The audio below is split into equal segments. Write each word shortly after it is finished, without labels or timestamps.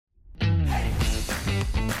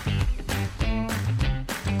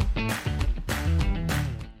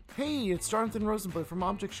Hey, it's Jonathan Rosenblatt from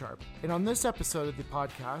ObjectSharp, and on this episode of the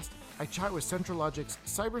podcast, I chat with Centrilogic's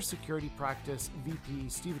cybersecurity practice VP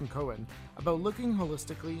Stephen Cohen about looking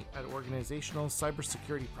holistically at organizational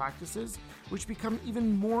cybersecurity practices, which become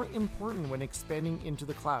even more important when expanding into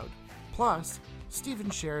the cloud. Plus, Stephen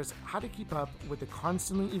shares how to keep up with the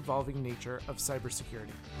constantly evolving nature of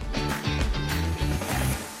cybersecurity.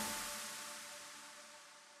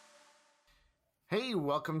 Hey,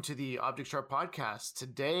 welcome to the ObjectSharp podcast.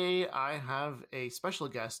 Today, I have a special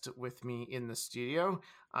guest with me in the studio.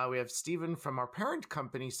 We have Stephen from our parent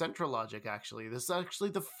company, Centrilogic, actually. This is actually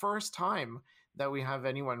the first time that we have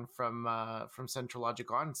anyone from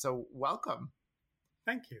Centrilogic on, so welcome.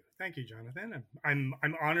 Thank you, Jonathan. I'm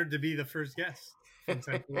honored to be the first guest from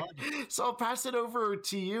Centrilogic. So I'll pass it over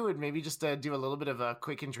to you and maybe just do a little bit of a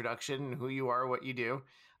quick introduction, who you are, what you do,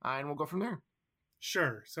 and we'll go from there.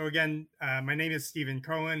 Sure. So again, my name is Stephen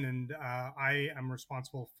Cohen, and I am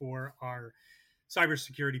responsible for our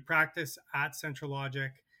cybersecurity practice at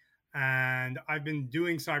Centrilogic. And I've been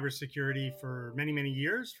doing cybersecurity for many, many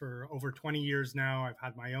years. For over 20 years now, I've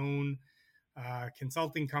had my own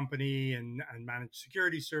consulting company and managed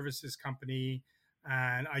security services company.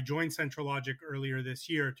 And I joined Centrilogic earlier this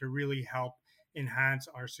year to really help enhance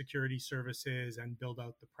our security services and build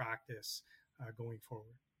out the practice going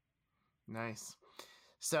forward. Nice.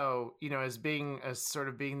 So, as being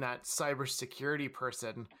that cybersecurity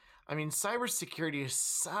person, I mean, cybersecurity is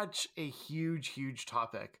such a huge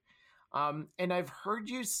topic. And I've heard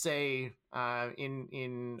you say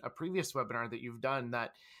in a previous webinar that you've done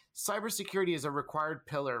that cybersecurity is a required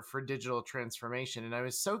pillar for digital transformation. And I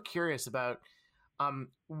was so curious about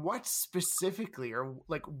what specifically, or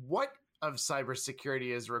like what of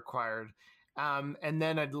cybersecurity is required. And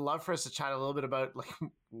then I'd love for us to chat a little bit about like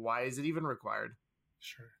why is it even required?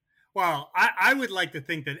 Sure. Well, I would like to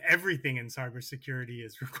think that everything in cybersecurity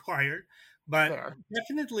is required, but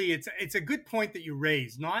definitely it's a good point that you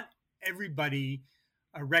raise. Not everybody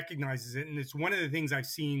recognizes it, and it's one of the things I've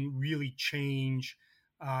seen really change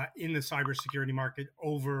in the cybersecurity market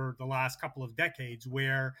over the last couple of decades,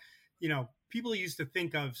 where people used to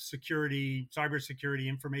think of security, cybersecurity,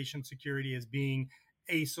 information security as being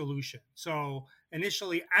a solution. So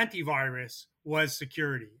initially, antivirus was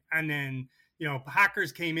security, and then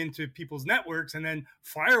hackers came into people's networks, and then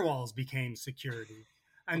firewalls became security.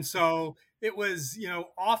 And so it was,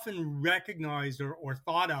 often recognized or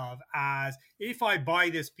thought of as, if I buy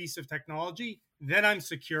this piece of technology, then I'm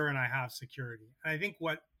secure and I have security. And I think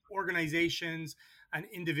what organizations and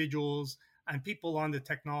individuals and people on the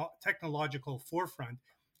technological forefront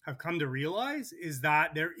have come to realize is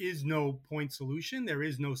that there is no point solution. There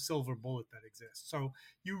is no silver bullet that exists. So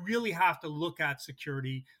you really have to look at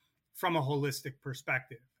security from a holistic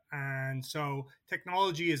perspective. And so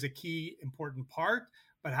technology is a key important part,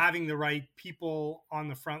 but having the right people on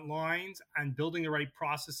the front lines and building the right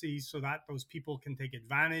processes so that those people can take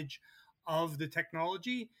advantage of the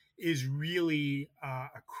technology is really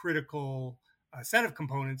a critical set of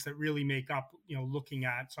components that really make up, looking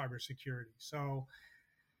at cybersecurity. So,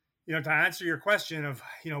 to answer your question of,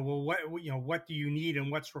 what do you need and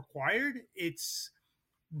what's required? It's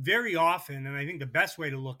very often, and I think the best way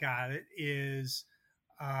to look at it is,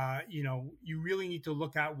 you really need to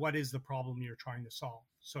look at what is the problem you're trying to solve.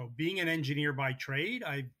 So being an engineer by trade,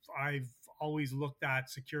 I've always looked at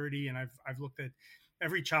security, and I've looked at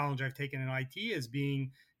every challenge I've taken in IT as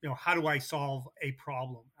being, how do I solve a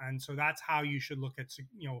problem? And so that's how you should look at,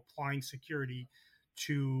 applying security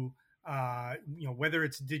to, whether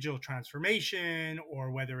it's digital transformation,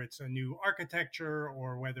 or whether it's a new architecture,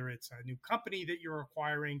 or whether it's a new company that you're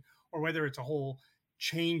acquiring, or whether it's a whole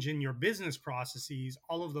change in your business processes.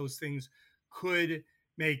 All of those things could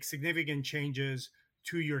make significant changes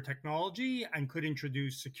to your technology and could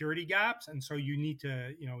introduce security gaps. And so you need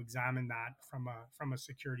to, examine that from a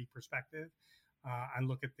security perspective and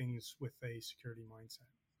look at things with a security mindset.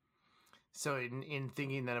 So in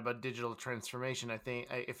thinking then about digital transformation, I think,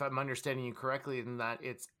 if I'm understanding you correctly, in that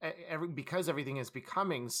it's because everything is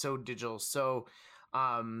becoming so digital, so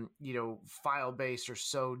file-based or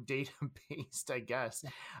so data-based, I guess,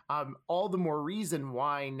 all the more reason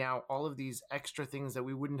why now all of these extra things that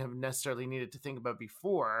we wouldn't have necessarily needed to think about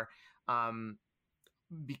before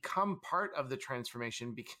become part of the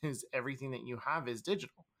transformation, because everything that you have is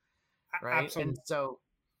digital, right? Absolutely. And so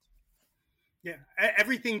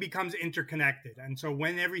everything becomes interconnected. And so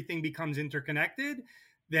when everything becomes interconnected,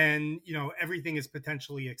 then, everything is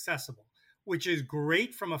potentially accessible, which is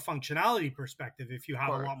great from a functionality perspective. If you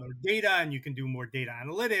have a lot more data and you can do more data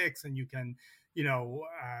analytics, and you can,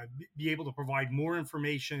 be able to provide more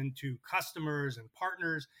information to customers and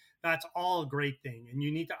partners. That's all a great thing. And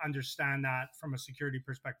you need to understand that from a security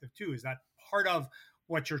perspective too, is that part of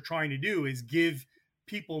what you're trying to do is give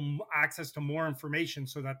people access to more information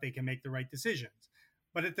so that they can make the right decisions.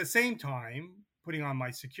 But at the same time, putting on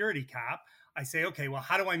my security cap, I say, okay, well,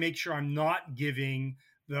 how do I make sure I'm not giving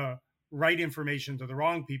the right information to the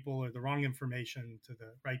wrong people or the wrong information to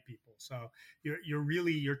the right people? So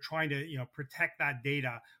you're trying to protect that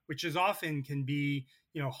data, which is often can be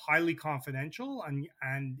highly confidential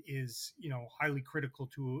and is highly critical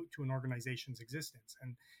to an organization's existence.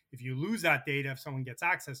 And if you lose that data, if someone gets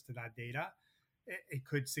access to that data, it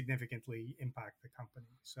could significantly impact the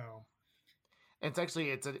company. So it's actually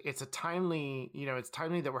it's a timely, it's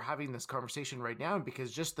timely that we're having this conversation right now,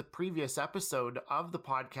 because just the previous episode of the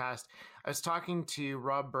podcast, I was talking to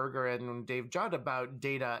Rob Berger and Dave Judd about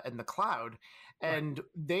data and the cloud, and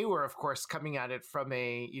they were of course coming at it from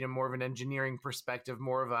a more of an engineering perspective,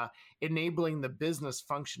 more of a enabling the business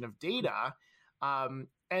function of data.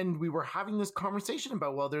 And we were having this conversation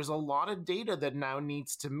about, well, there's a lot of data that now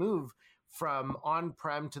needs to move from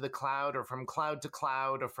on-prem to the cloud, or from cloud to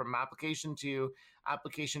cloud, or from application to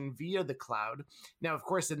application via the cloud. Now, of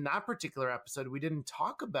course, in that particular episode, we didn't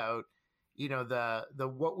talk about, the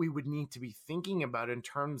what we would need to be thinking about in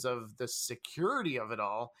terms of the security of it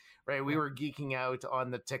all, right? We were geeking out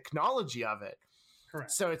on the technology of it.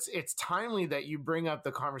 Correct. So it's timely that you bring up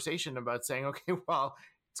the conversation about saying, okay, well,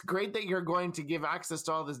 it's great that you're going to give access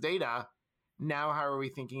to all this data. Now, how are we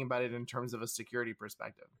thinking about it in terms of a security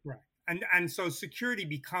perspective? Right. And so security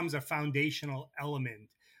becomes a foundational element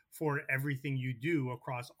for everything you do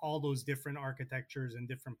across all those different architectures and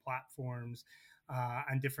different platforms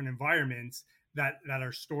and different environments that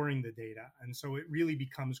are storing the data. And so it really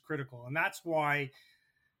becomes critical. And that's why,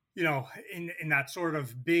 in that sort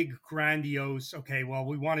of big, grandiose, okay, well,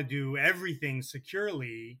 we want to do everything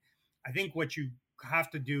securely. I think what you have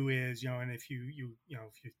to do is, and if if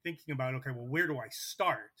you're thinking about, okay, well, where do I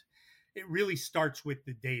start? It really starts with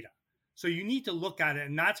the data. So you need to look at it,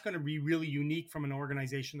 and that's going to be really unique from an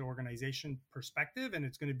organization to organization perspective. And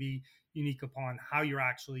it's going to be unique upon how you're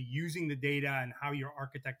actually using the data and how you're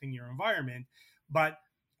architecting your environment. But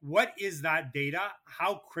what is that data?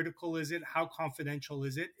 How critical is it? How confidential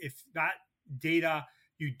is it? If that data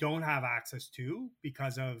you don't have access to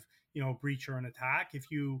because of a breach or an attack,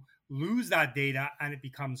 if you lose that data and it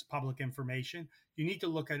becomes public information, you need to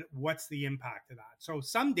look at what's the impact of that. So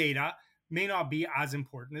some data may not be as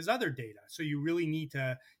important as other data. So you really need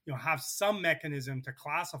to, have some mechanism to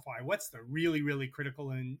classify what's the really, really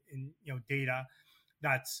critical in data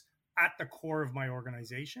that's at the core of my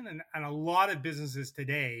organization. And a lot of businesses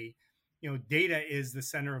today, data is the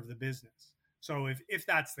center of the business. So if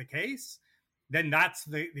that's the case, then that's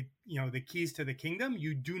the keys to the kingdom.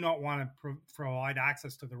 You do not want to provide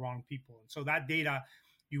access to the wrong people. And so that data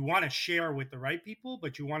you want to share with the right people,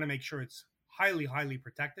 but you want to make sure it's highly, highly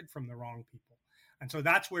protected from the wrong people. And so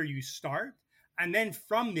that's where you start. And then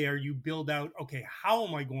from there, you build out, okay, how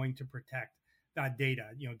am I going to protect that data?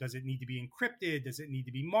 Does it need to be encrypted? Does it need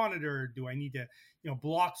to be monitored? Do I need to,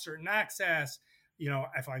 block certain access?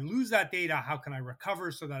 If I lose that data, how can I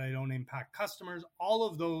recover so that I don't impact customers? All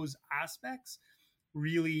of those aspects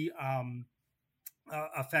really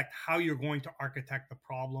affect how you're going to architect the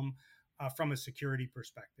problem from a security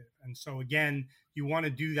perspective. And so again, you want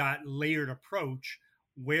to do that layered approach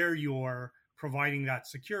where you're providing that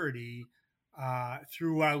security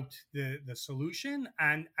throughout the solution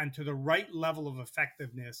and to the right level of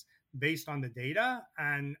effectiveness based on the data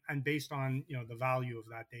and based on the value of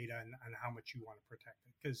that data and how much you want to protect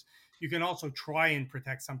it. Because you can also try and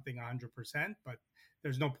protect something 100%, but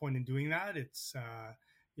there's no point in doing that. It's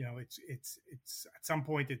it's at some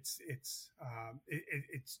point it's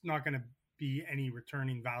not going to be any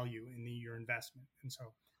returning value in your investment. And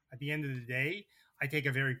so at the end of the day, I take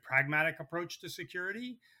a very pragmatic approach to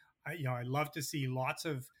security. I love to see lots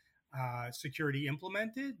of security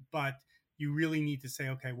implemented, but you really need to say,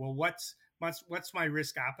 okay, well, what's my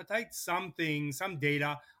risk appetite? Some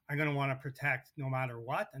data I'm going to want to protect no matter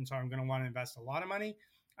what, and so I'm going to want to invest a lot of money.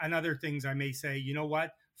 And other things I may say, you know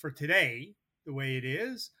what, for today, the way it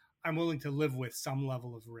is, I'm willing to live with some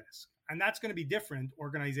level of risk. And that's going to be different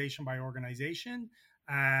organization by organization,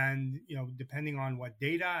 and depending on what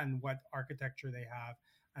data and what architecture they have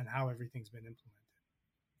and how everything's been implemented.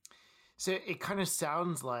 So it kind of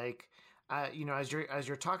sounds like, as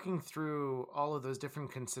you're talking through all of those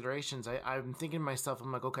different considerations, I'm thinking to myself,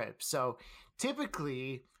 I'm like, okay, so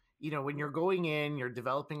typically, when you're going in, you're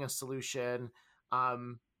developing a solution,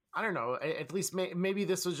 I don't know, at least maybe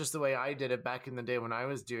this was just the way I did it back in the day when I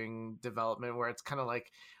was doing development, where it's kind of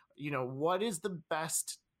like, what is the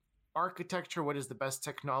best architecture, what is the best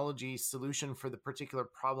technology solution for the particular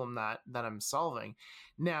problem that I'm solving.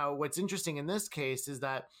 Now, what's interesting in this case is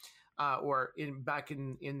that or in back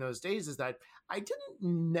in those days, is that I didn't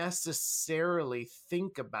necessarily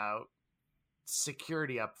think about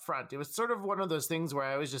security up front. It was sort of one of those things where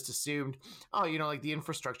I always just assumed, oh, like the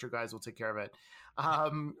infrastructure guys will take care of it,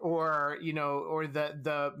 or or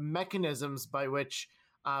the mechanisms by which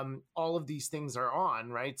all of these things are on,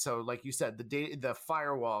 right? So, like you said, the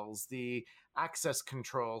firewalls, the access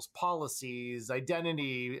controls, policies,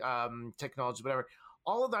 identity technology, whatever.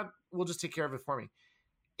 All of that will just take care of it for me.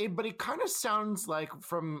 But it kind of sounds like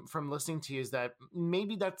from listening to you is that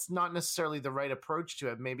maybe that's not necessarily the right approach to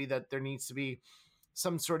it. Maybe that there needs to be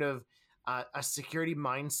some sort of a security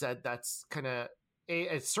mindset that's kind of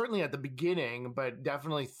it's certainly at the beginning, but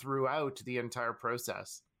definitely throughout the entire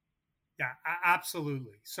process. Yeah,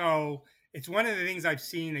 absolutely. So it's one of the things I've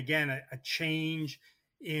seen, again, a change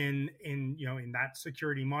in that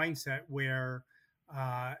security mindset where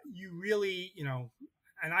you really,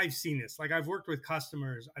 and I've seen this. Like, I've worked with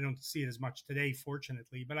customers. I don't see it as much today,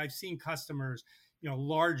 fortunately, but I've seen customers,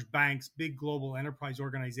 large banks, big global enterprise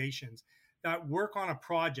organizations that work on a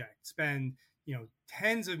project, spend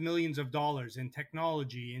tens of millions of dollars in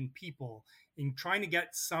technology, in people, in trying to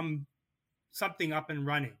get something up and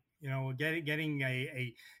running. Getting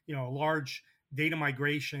a large data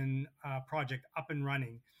migration project up and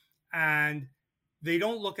running, and they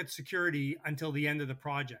don't look at security until the end of the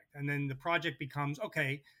project, and then the project becomes,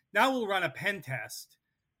 okay, now we'll run a pen test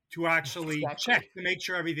to actually check Exactly. to make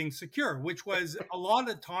sure everything's secure, which was a lot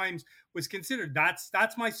of times was considered that's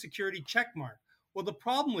my security check mark. Well, the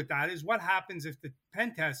problem with that is what happens if the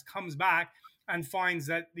pen test comes back and finds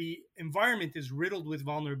that the environment is riddled with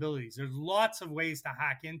vulnerabilities. There's lots of ways to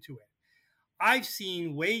hack into it. I've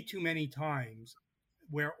seen way too many times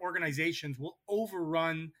where organizations will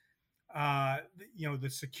overrun the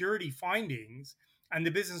security findings, and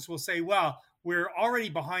the business will say, well, we're already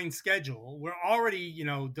behind schedule, we're already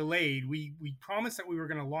delayed, we promised that we were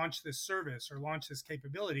going to launch this service or launch this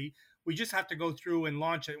capability, we just have to go through and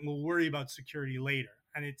launch it, and we'll worry about security later.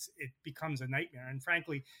 And it becomes a nightmare, and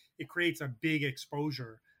frankly it creates a big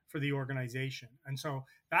exposure for the organization. And so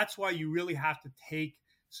that's why you really have to take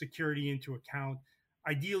security into account,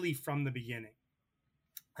 ideally from the beginning,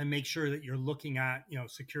 and make sure that you're looking at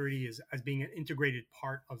security as being an integrated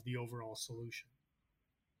part of the overall solution.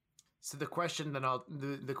 So the question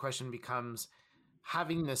the question becomes,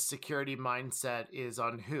 having this security mindset is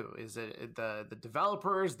on who? Is it the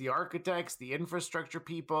developers, the architects, the infrastructure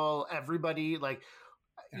people, everybody? Like,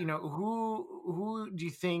 Yeah. who do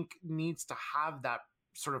you think needs to have that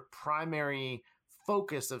sort of primary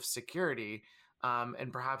focus of security,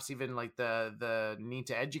 and perhaps even like the need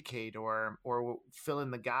to educate or fill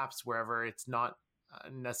in the gaps wherever it's not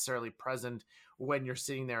necessarily present when you're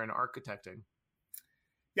sitting there and architecting?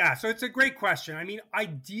 Yeah, so it's a great question. I mean,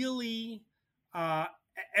 ideally, uh,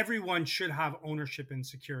 everyone should have ownership in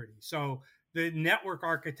security. So the network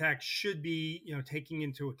architect should be, taking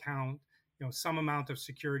into account, some amount of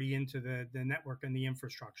security into the network and the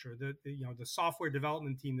infrastructure. The software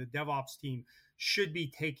development team, the DevOps team, should be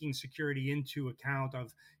taking security into account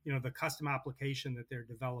of, the custom application that they're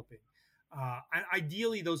developing. And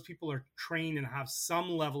ideally, those people are trained and have some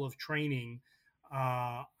level of training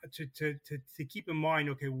to keep in mind,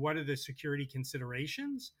 okay, what are the security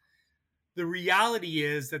considerations? The reality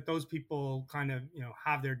is that those people kind of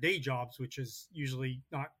have their day jobs, which is usually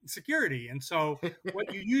not security. And so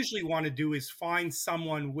what you usually want to do is find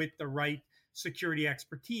someone with the right security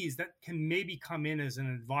expertise that can maybe come in as an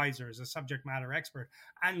advisor, as a subject matter expert,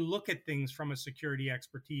 and look at things from a security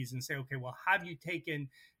expertise and say, okay, well, have you taken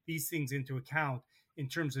these things into account in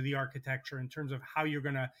terms of the architecture, in terms of how you're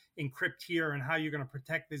going to encrypt here and how you're going to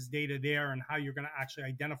protect this data there and how you're going to actually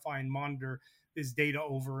identify and monitor this data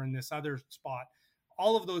over in this other spot?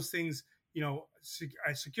 All of those things,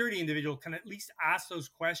 a security individual can at least ask those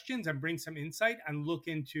questions and bring some insight and look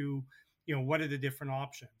into, what are the different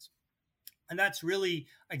options. And that's really,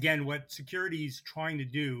 again, what security is trying to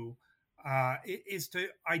do, is to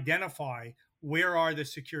identify where are the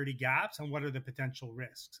security gaps and what are the potential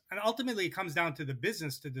risks. And ultimately, it comes down to the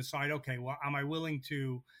business to decide, okay, well, am I willing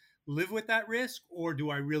to live with that risk, or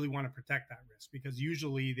do I really want to protect that risk? Because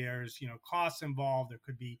usually there's, costs involved. There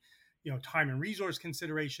could be, time and resource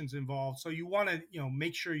considerations involved. So you want to,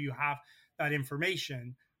 make sure you have that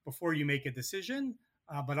information before you make a decision.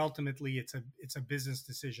 But ultimately, it's a business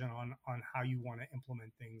decision on how you want to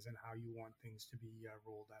implement things and how you want things to be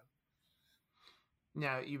rolled out.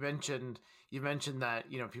 Now you mentioned that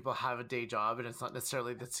people have a day job and it's not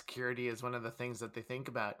necessarily that security is one of the things that they think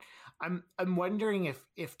about. I'm wondering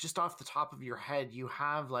if just off the top of your head you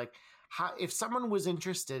have like how if someone was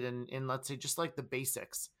interested in let's say just like the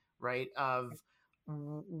basics, right, of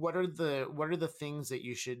what are the things that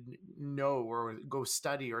you should know or go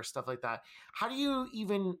study or stuff like that. How do you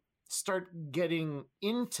even start getting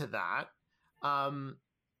into that? Um,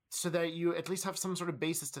 so that you at least have some sort of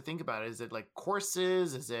basis to think about it. Is it like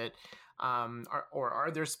courses? Is it or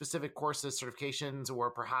are there specific courses, certifications,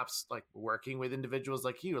 or perhaps like working with individuals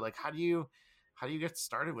like you? Like how do you get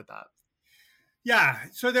started with that? Yeah,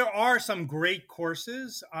 so there are some great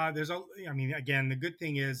courses. I mean, again, the good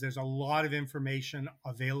thing is there's a lot of information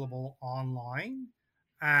available online,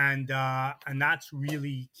 and that's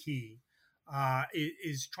really key.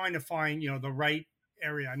 Is trying to find the right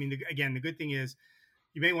area. I mean, again, the good thing is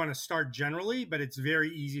you may want to start generally, but it's very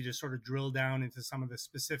easy to sort of drill down into some of the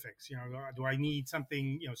specifics. Do I need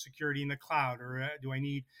something, security in the cloud, or do I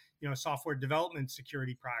need, software development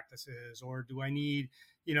security practices, or do I need,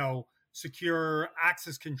 secure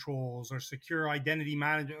access controls or secure identity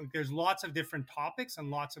management? Like, there's lots of different topics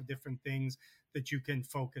and lots of different things that you can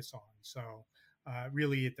focus on. So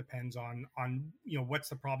really, it depends on what's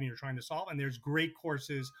the problem you're trying to solve. And there's great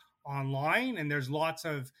courses online, and there's lots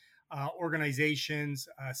of organizations.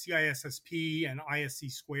 CISSP and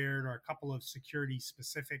ISC Squared are a couple of security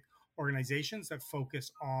specific organizations that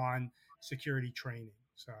focus on security training.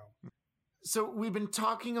 So we've been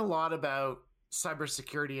talking a lot about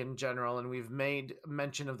cybersecurity in general, and we've made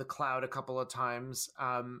mention of the cloud a couple of times.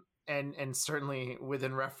 And certainly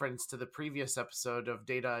within reference to the previous episode of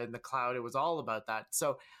data in the cloud, it was all about that.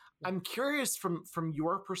 So I'm curious from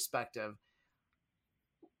your perspective,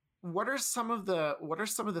 what are some of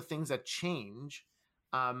the things that change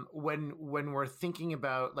when we're thinking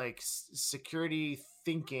about like security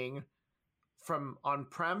thinking from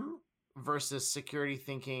on-prem versus security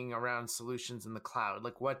thinking around solutions in the cloud?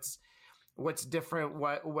 Like what's different?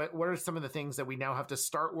 What are some of the things that we now have to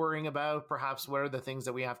start worrying about? Perhaps what are the things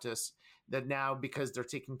that we have to that now, because they're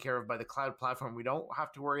taken care of by the cloud platform, we don't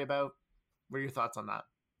have to worry about? What are your thoughts on that?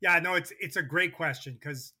 Yeah, no, it's a great question,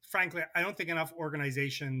 because frankly, I don't think enough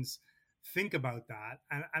organizations think about that.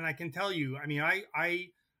 And I can tell you, I mean, I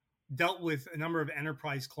dealt with a number of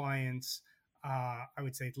enterprise clients. I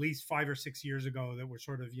would say at least 5 or 6 years ago, that were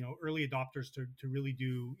sort of early adopters to really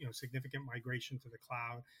do significant migration to the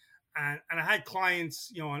cloud. And I had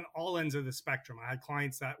clients on all ends of the spectrum. I had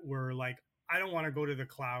clients that were like, I don't want to go to the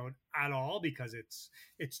cloud at all because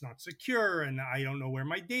it's not secure, and I don't know where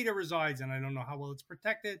my data resides, and I don't know how well it's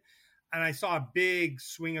protected. And I saw a big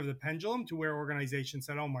swing of the pendulum to where organizations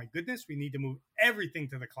said, oh my goodness, we need to move everything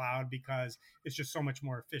to the cloud because it's just so much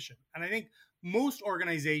more efficient. And I think most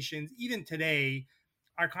organizations, even today,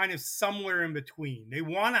 are kind of somewhere in between. They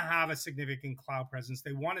want to have a significant cloud presence.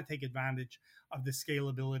 They want to take advantage of the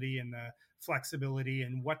scalability and the flexibility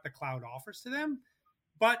and what the cloud offers to them.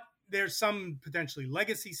 But there's some potentially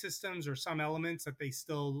legacy systems or some elements that they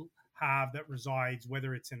still have that resides,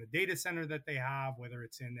 whether it's in a data center that they have, whether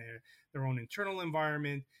it's in their own internal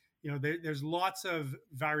environment. There's lots of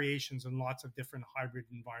variations and lots of different hybrid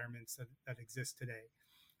environments that exist today.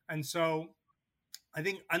 And so I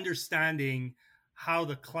think understanding how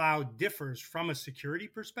the cloud differs from a security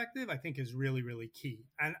perspective, I think, is really, really key.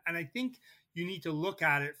 And I think you need to look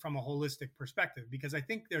at it from a holistic perspective, because I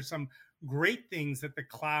think there's some great things that the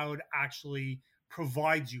cloud actually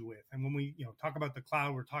provides you with. And when we talk about the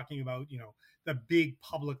cloud, we're talking about the big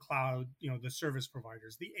public cloud, the service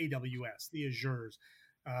providers, the AWS, the Azures,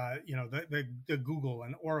 the Google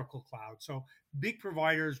and Oracle cloud. So big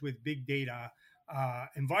providers with big data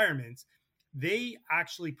environments, they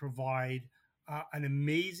actually provide an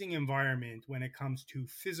amazing environment when it comes to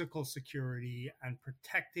physical security and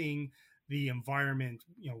protecting the environment,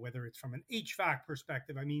 whether it's from an HVAC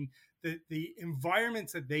perspective. I mean, the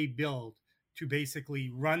environments that they build to basically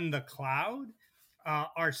run the cloud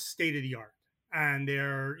are state of the art, and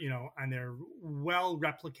they're well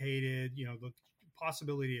replicated. The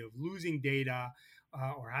possibility of losing data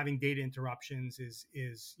or having data interruptions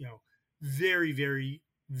is very, very,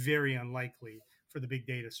 very unlikely for the big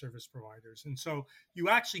data service providers. And so you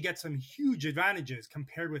actually get some huge advantages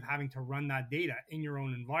compared with having to run that data in your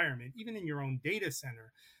own environment, even in your own data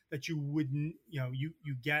center, that you wouldn't,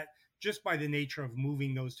 you get just by the nature of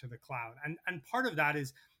moving those to the cloud. And part of that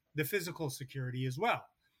is the physical security as well.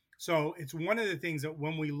 So it's one of the things that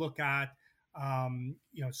when we look at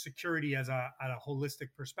security at a holistic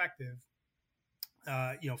perspective,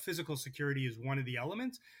 physical security is one of the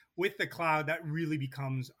elements. With the cloud, that really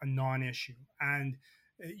becomes a non-issue. And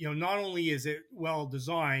not only is it well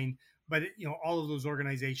designed, but all of those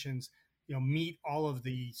organizations meet all of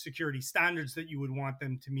the security standards that you would want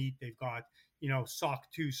them to meet. They've got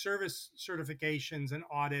SOC 2 service certifications and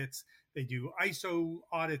audits. They do ISO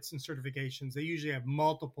audits and certifications. They usually have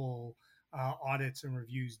multiple audits and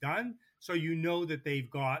reviews done, so that they've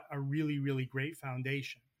got a really, really great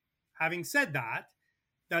foundation. Having said that,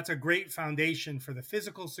 that's a great foundation for the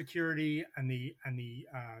physical security and the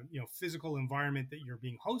physical environment that you're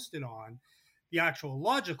being hosted on. The actual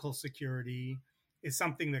logical security is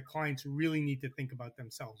something that clients really need to think about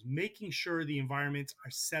themselves. Making sure the environments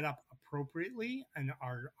are set up appropriately and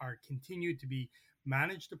are continued to be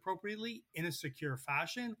managed appropriately in a secure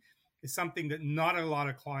fashion is something that not a lot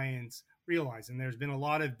of clients realize. And there's been a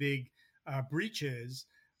lot of big breaches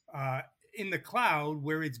in the cloud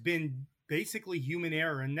where it's been basically human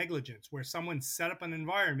error and negligence, where someone set up an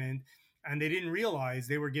environment and they didn't realize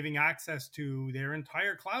they were giving access to their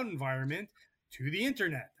entire cloud environment to the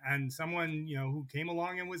internet. And someone, who came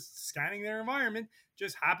along and was scanning their environment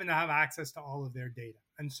just happened to have access to all of their data.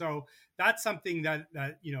 And so that's something that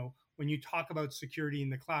when you talk about security in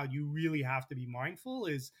the cloud, you really have to be mindful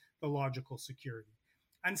is the logical security.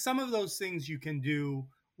 And some of those things you can do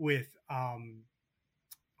with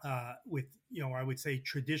I would say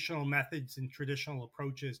traditional methods and traditional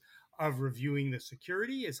approaches of reviewing the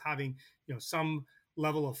security is having, some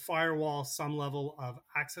level of firewall, some level of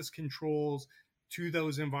access controls to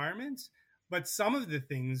those environments. But some of the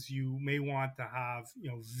things you may want to have,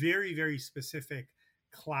 very, very specific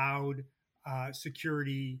cloud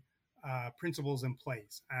security principles in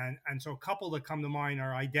place. And so a couple that come to mind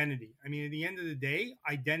are identity. I mean, at the end of the day,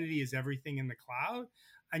 identity is everything in the cloud.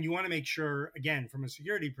 And you want to make sure, again, from a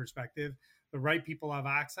security perspective, the right people have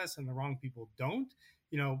access and the wrong people don't.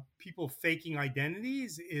 People faking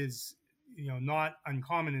identities is, not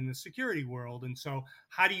uncommon in the security world. And so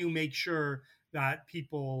how do you make sure that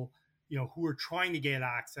people, who are trying to get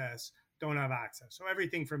access don't have access? So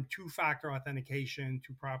everything from two-factor authentication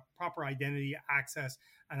to proper identity access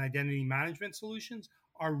and identity management solutions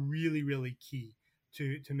are really, really key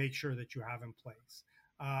to make sure that you have in place.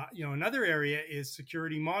 Another area is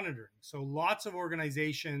security monitoring. So lots of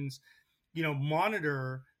organizations,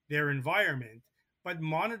 monitor their environment, but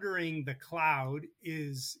monitoring the cloud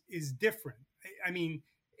is different. I mean,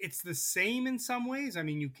 it's the same in some ways. I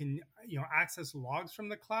mean, you can, access logs from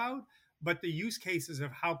the cloud, but the use cases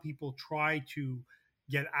of how people try to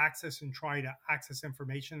get access and try to access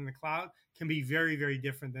information in the cloud can be very, very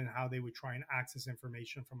different than how they would try and access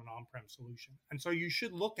information from an on-prem solution. And so you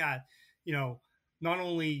should look at, not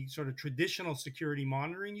only sort of traditional security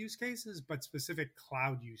monitoring use cases, but specific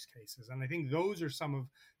cloud use cases. And I think those are some of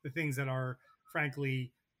the things that are,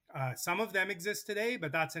 frankly, some of them exist today,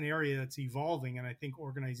 but that's an area that's evolving. And I think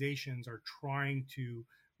organizations are trying to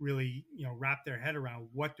really, wrap their head around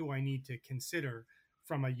what do I need to consider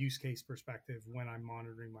from a use case perspective when I'm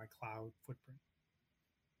monitoring my cloud footprint.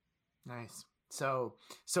 Nice. So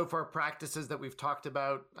for practices that we've talked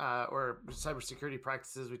about, or cybersecurity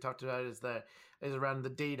practices we talked about, is around the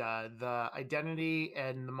data, the identity,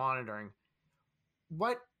 and the monitoring.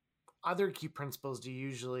 What other key principles do you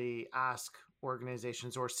usually ask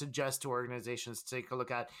organizations or suggest to organizations to take a look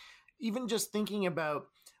at? Even just thinking about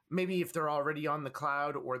maybe if they're already on the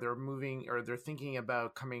cloud or they're moving or they're thinking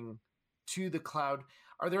about coming to the cloud,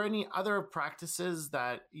 are there any other practices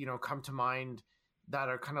that, come to mind that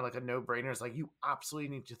are kind of like a no-brainer? It's like you absolutely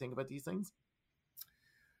need to think about these things?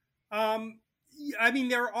 I mean,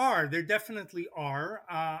 there definitely are.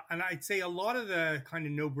 And I'd say a lot of the kind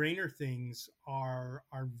of no-brainer things are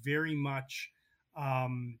very much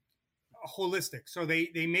holistic. So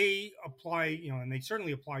they may apply, and they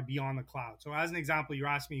certainly apply beyond the cloud. So as an example, you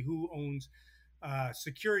asked me who owns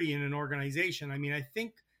security in an organization. I mean, I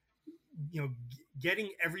think, getting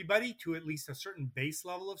everybody to at least a certain base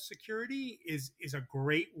level of security is a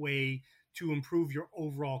great way to improve your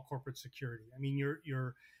overall corporate security. I mean,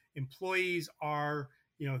 your employees are,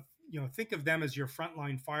 think of them as your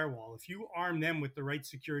frontline firewall. If you arm them with the right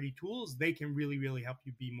security tools, they can really, really help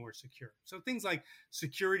you be more secure. So things like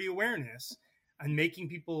security awareness and making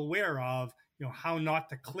people aware of, how not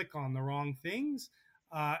to click on the wrong things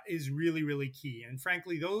is really, really key. And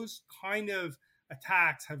frankly, those kind of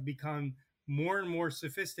attacks have become more and more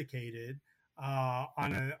sophisticated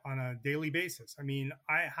on a daily basis. I mean,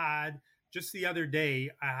 I had just the other day,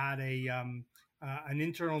 I had an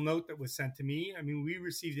internal note that was sent to me. I mean, we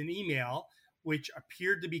received an email which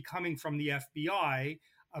appeared to be coming from the FBI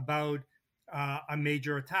about a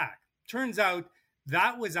major attack. Turns out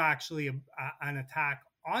that was actually an attack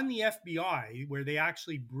on the FBI where they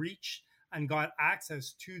actually breached and got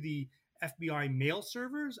access to the FBI mail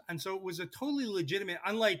servers. And so it was a totally legitimate,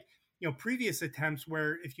 unlike previous attempts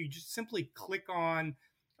where if you just simply click on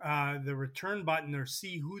the return button or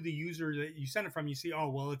see who the user that you sent it from, you see, oh,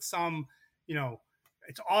 well, it's some,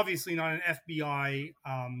 it's obviously not an FBI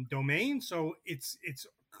domain, so it's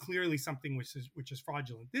clearly something which is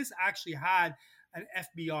fraudulent. This actually had an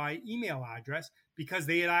FBI email address because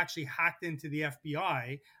they had actually hacked into the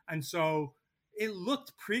FBI, and so it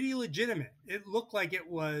looked pretty legitimate. It looked like it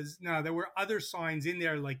was. Now there were other signs in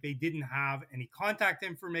there, like they didn't have any contact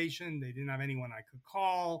information, they didn't have anyone I could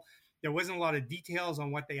call. There wasn't a lot of details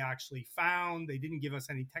on what they actually found. They didn't give us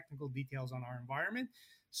any technical details on our environment.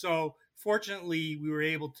 So fortunately, we were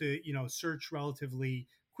able to search relatively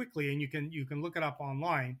quickly, and you can look it up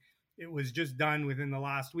online. It was just done within the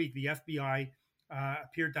last week. The FBI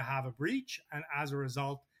appeared to have a breach, and as a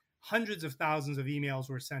result, hundreds of thousands of emails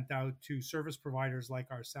were sent out to service providers like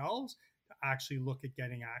ourselves to actually look at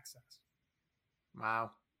getting access.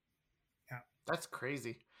 Wow. Yeah, that's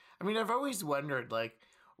crazy. I mean, I've always wondered, like,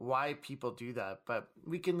 why people do that, but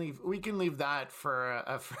we can leave that for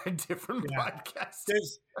a different podcast.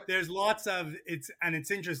 There's lots of it's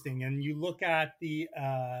interesting, and you look at the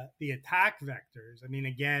attack vectors. I mean,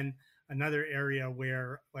 again, another area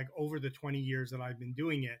where, like, over the 20 years that I've been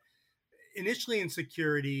doing it, initially in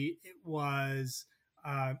security, it was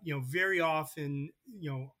very often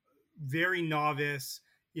very novice,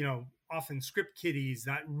 often script kiddies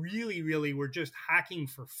that really were just hacking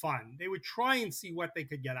for fun. They would try and see what they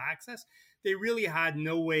could get access. They really had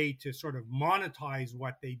no way to sort of monetize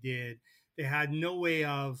what they did. They had no way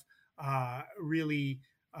of really,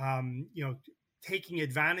 taking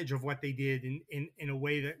advantage of what they did in a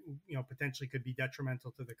way that, potentially could be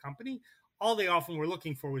detrimental to the company. All they often were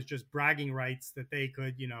looking for was just bragging rights that they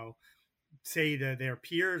could, say to their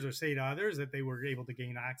peers or say to others that they were able to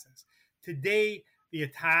gain access. Today, the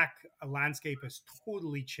attack landscape has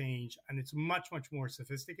totally changed, and it's much more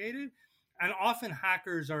sophisticated. And often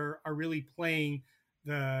hackers are really playing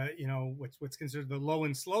the what's considered the low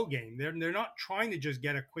and slow game. They're not trying to just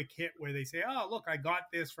get a quick hit where they say, oh, look, I got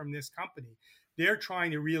this from this company. They're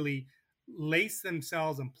trying to really lace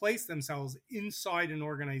themselves and place themselves inside an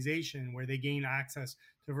organization where they gain access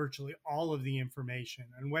to virtually all of the information.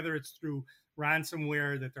 And whether it's through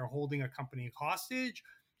ransomware that they're holding a company hostage,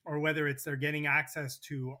 or whether it's they're getting access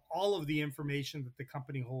to all of the information that the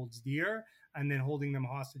company holds dear and then holding them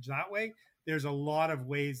hostage that way, there's a lot of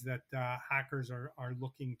ways that hackers are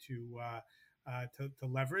looking to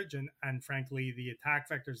leverage. And frankly, the attack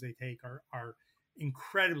vectors they take are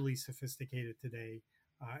incredibly sophisticated today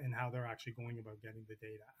in how they're actually going about getting the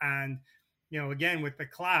data. And, again, with the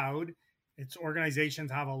cloud, it's organizations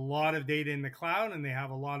have a lot of data in the cloud, and they have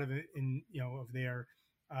a lot of it in, of their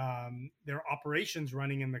operations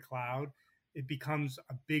running in the cloud. It becomes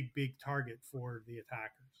a big target for the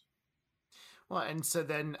attackers. Well, and so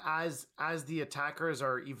then as the attackers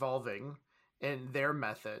are evolving in their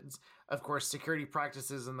methods, of course, security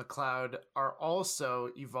practices in the cloud are also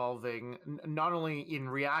evolving, not only in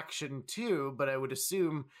reaction to, but I would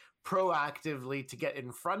assume proactively to get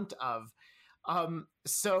in front of.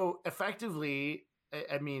 So effectively,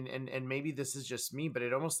 I mean, and maybe this is just me, but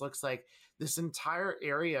it almost looks like this entire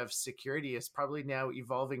area of security is probably now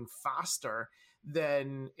evolving faster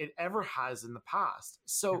than it ever has in the past.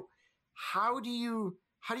 So how do you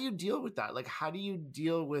deal with that? Like, how do you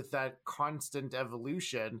deal with that constant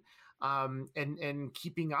evolution and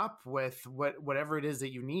keeping up with whatever it is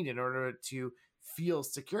that you need in order to feel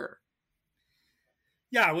secure?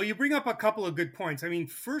 Yeah, well, you bring up a couple of good points. I mean,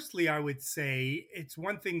 firstly, I would say it's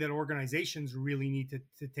one thing that organizations really need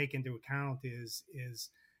to take into account is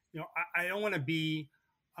I don't want to be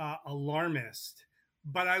alarmist,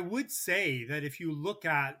 but I would say that if you look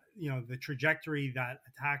at the trajectory that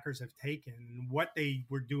attackers have taken and what they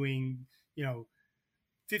were doing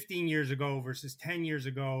 15 years ago versus 10 years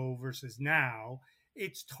ago versus now,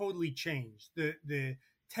 it's totally changed. The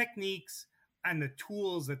techniques and the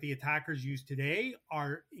tools that the attackers use today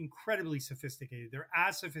are incredibly sophisticated. They're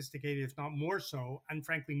as sophisticated, if not more so, and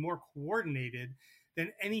frankly, more coordinated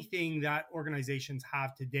than anything that organizations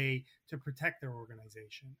have today to protect their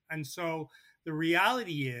organization. And so the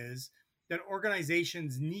reality is that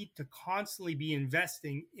organizations need to constantly be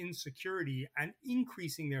investing in security and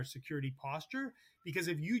increasing their security posture, because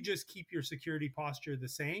if you just keep your security posture the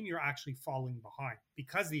same, you're actually falling behind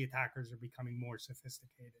because the attackers are becoming more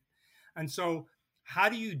sophisticated. And so how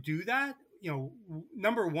do you do that?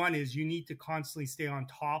 Number one is you need to constantly stay on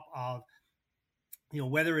top of,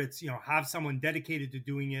 whether it's, have someone dedicated to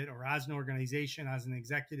doing it, or as an organization, as an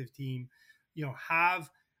executive team, have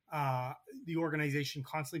uh, the organization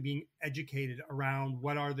constantly being educated around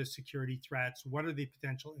what are the security threats, what are the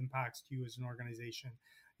potential impacts to you as an organization,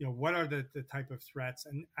 what are the type of threats,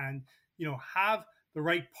 and have the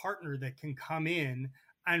right partner that can come in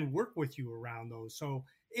and work with you around those. So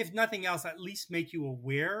if nothing else, at least make you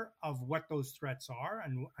aware of what those threats are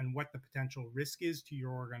and what the potential risk is to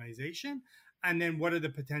your organization. And then what are the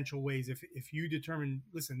potential ways, if you determine,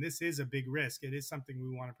 listen, this is a big risk, it is something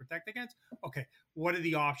we want to protect against. Okay, what are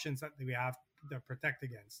the options that we have to protect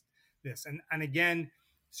against this? And again,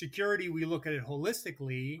 security, we look at it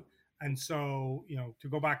holistically. And so, to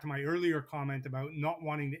go back to my earlier comment about not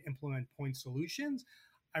wanting to implement point solutions,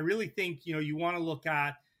 I really think, you want to look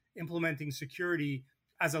at implementing security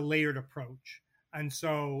as a layered approach. And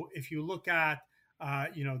so if you look at,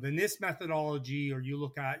 the NIST methodology, or you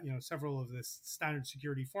look at, several of the standard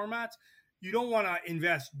security formats, you don't want to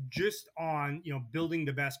invest just on, building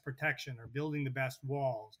the best protection or building the best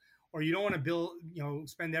walls, or you don't want to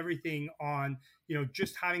spend everything on,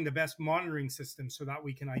 just having the best monitoring system so that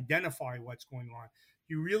we can identify what's going on.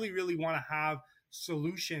 You really, really want to have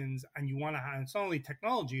solutions, and you want to have, it's not only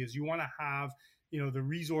technology, is you want to have, the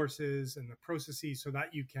resources and the processes so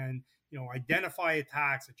that you can, identify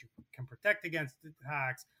attacks, that you can protect against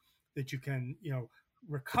attacks, that you can,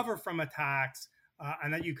 recover from attacks,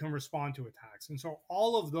 and that you can respond to attacks. And so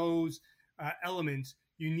all of those elements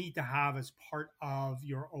you need to have as part of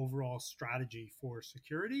your overall strategy for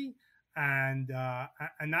security. And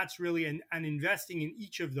that's really, and investing in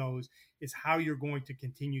each of those is how you're going to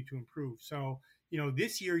continue to improve. So,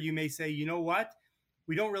 this year you may say, you know what,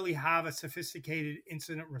 we don't really have a sophisticated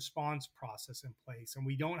incident response process in place, and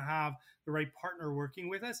we don't have the right partner working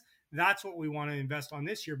with us. That's what we want to invest on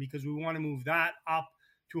this year, because we want to move that up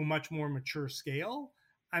to a much more mature scale.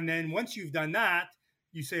 And then once you've done that,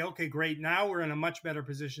 you say, okay, great, now we're in a much better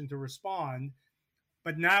position to respond.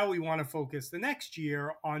 But now we want to focus the next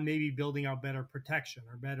year on maybe building out better protection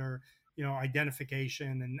or better,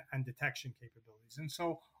 identification and detection capabilities. And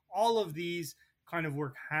so all of these kind of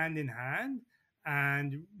work hand in hand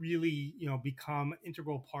and really, become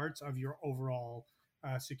integral parts of your overall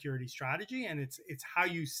security strategy. And it's how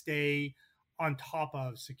you stay on top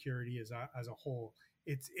of security as a whole.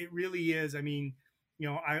 It really is. I mean,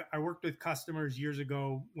 I worked with customers years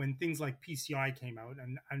ago when things like PCI came out,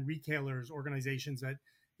 and retailers, organizations that,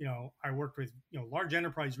 I worked with, large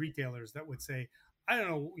enterprise retailers that would say, I don't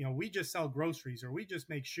know, we just sell groceries or we just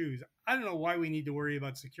make shoes. I don't know why we need to worry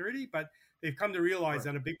about security, but they've come to realize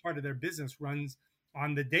that a big part of their business runs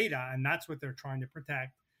on the data, and that's what they're trying to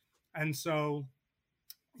protect. And so,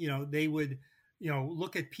 they would,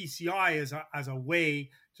 look at PCI as a way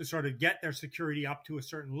to sort of get their security up to a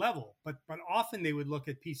certain level. But often they would look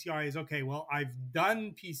at PCI as, okay, well, I've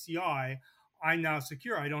done PCI, I'm now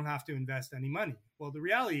secure, I don't have to invest any money. Well, the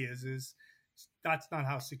reality is that's not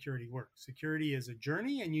how security works. Security is a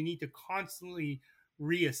journey, and you need to constantly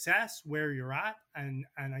reassess where you're at, and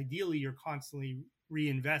ideally you're constantly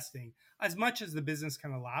reinvesting as much as the business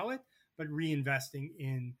can allow it, but reinvesting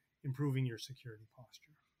in improving your security posture.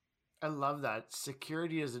 I love that.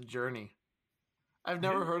 Security is a journey. I've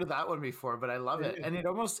never heard of that one before, but I love it. And it's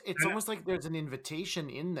almost like there's an invitation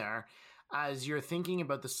in there as you're thinking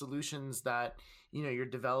about the solutions that, you're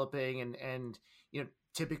developing, and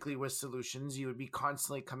typically with solutions, you would be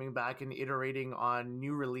constantly coming back and iterating on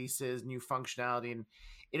new releases, new functionality. And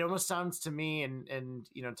it almost sounds to me, and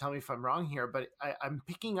tell me if I'm wrong here, but I'm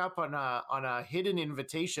picking up on a hidden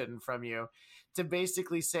invitation from you to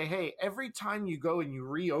basically say, hey, every time you go and you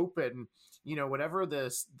reopen, whatever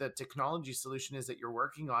the technology solution is that you're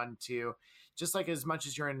working on, to just like as much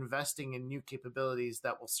as you're investing in new capabilities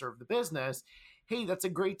that will serve the business, hey, that's a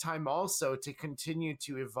great time also to continue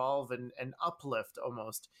to evolve and uplift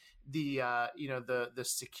almost the the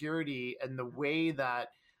security and the way that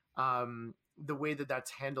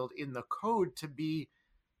that's handled in the code to be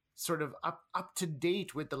sort of up to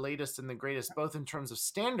date with the latest and the greatest, both in terms of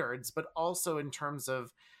standards, but also in terms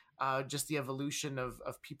of just the evolution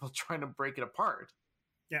of people trying to break it apart.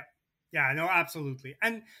 Yeah, no, absolutely.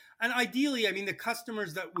 And ideally, I mean, the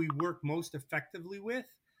customers that we work most effectively with,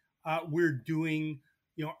 we're doing,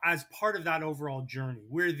 as part of that overall journey.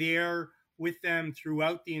 We're there with them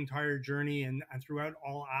throughout the entire journey and throughout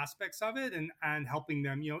all aspects of it, and helping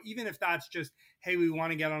them, even if that's just, hey, we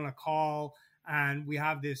want to get on a call and we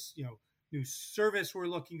have this, new service we're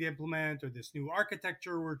looking to implement, or this new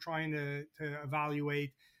architecture we're trying to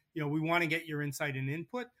evaluate, we want to get your insight and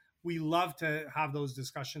input. We love to have those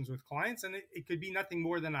discussions with clients, and it could be nothing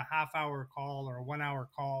more than a half-hour call or a 1-hour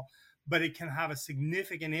call, but it can have a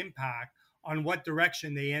significant impact on what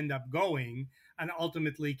direction they end up going. and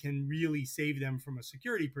ultimately can really save them from a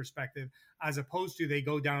security perspective, as opposed to they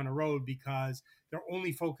go down a road because they're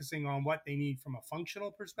only focusing on what they need from a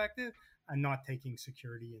functional perspective and not taking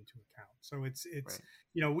security into account. So it's Right.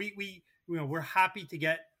 we're happy to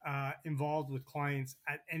get involved with clients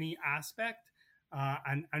at any aspect,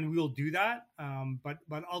 and we'll do that.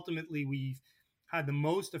 But ultimately, we've had the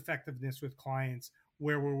most effectiveness with clients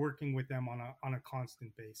where we're working with them on a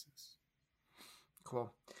constant basis.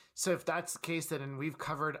 Cool. So if that's the case, then, and we've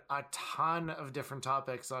covered a ton of different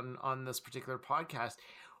topics on this particular podcast,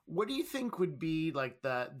 what do you think would be like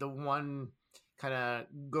the one kind of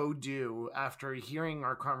go do after hearing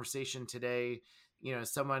our conversation today? You know,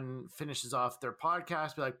 someone finishes off their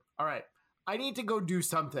podcast, be like, all right, I need to go do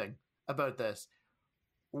something about this.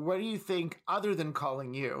 What do you think, other than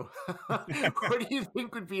calling you? What do you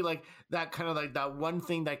think would be like that kind of like that one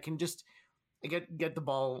thing that can just get the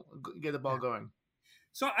ball going?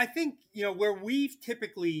 So I think, where we've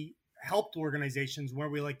typically helped organizations, where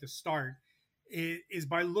we like to start is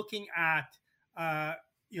by looking at a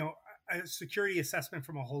security assessment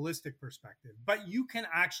from a holistic perspective. But you can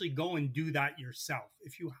actually go and do that yourself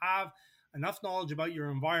if you have enough knowledge about your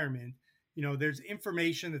environment. There's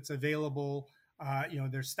information that's available.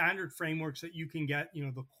 There's standard frameworks that you can get,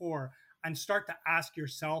 the core, and start to ask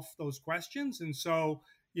yourself those questions. And so,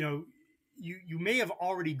 you may have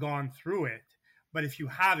already gone through it, but if you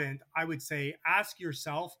haven't, I would say ask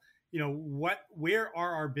yourself, where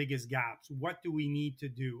are our biggest gaps? What do we need to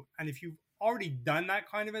do? And if you've already done that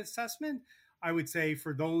kind of assessment, I would say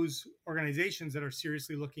for those organizations that are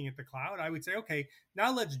seriously looking at the cloud, I would say, okay,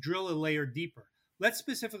 now let's drill a layer deeper. Let's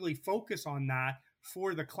specifically focus on that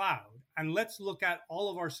for the cloud. And let's look at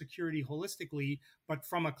all of our security holistically, but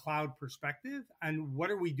from a cloud perspective. And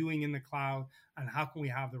what are we doing in the cloud? And how can we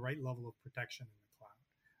have the right level of protection in the cloud?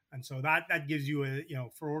 And so that gives you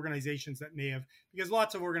for organizations that may have, because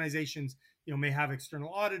lots of organizations, may have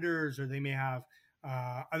external auditors, or they may have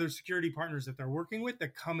other security partners that they're working with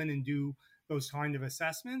that come in and do those kind of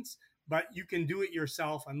assessments. But you can do it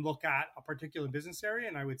yourself and look at a particular business area.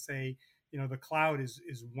 And I would say, the cloud is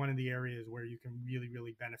one of the areas where you can really,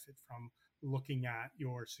 really benefit from looking at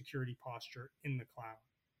your security posture in the cloud.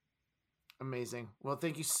 Amazing. Well,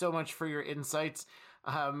 thank you so much for your insights.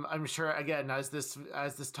 I'm sure, again, as this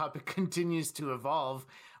topic continues to evolve,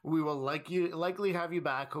 we will likely have you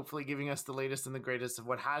back, hopefully giving us the latest and the greatest of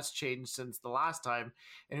what has changed since the last time.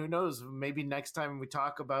 And who knows, maybe next time we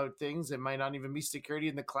talk about things, it might not even be security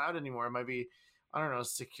in the cloud anymore. It might be, I don't know,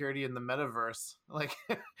 security in the metaverse. Like,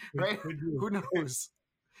 right? Who knows?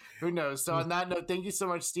 Who knows? So on that note, thank you so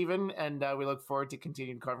much, Stephen. And we look forward to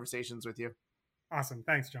continued conversations with you. Awesome.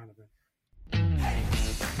 Thanks, Jonathan.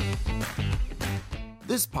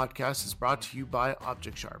 This podcast is brought to you by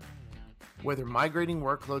ObjectSharp. Whether migrating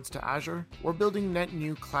workloads to Azure or building net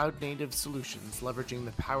new cloud-native solutions leveraging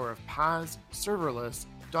the power of PaaS, serverless,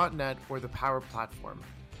 .NET, or the Power Platform,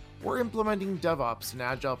 or implementing DevOps and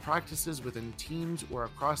Agile practices within teams or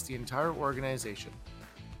across the entire organization,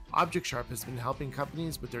 ObjectSharp has been helping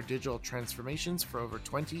companies with their digital transformations for over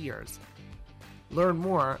 20 years. Learn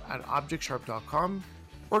more at ObjectSharp.com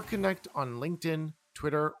or connect on LinkedIn,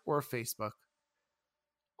 Twitter, or Facebook.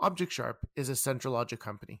 ObjectSharp is a Centrilogic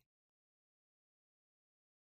company.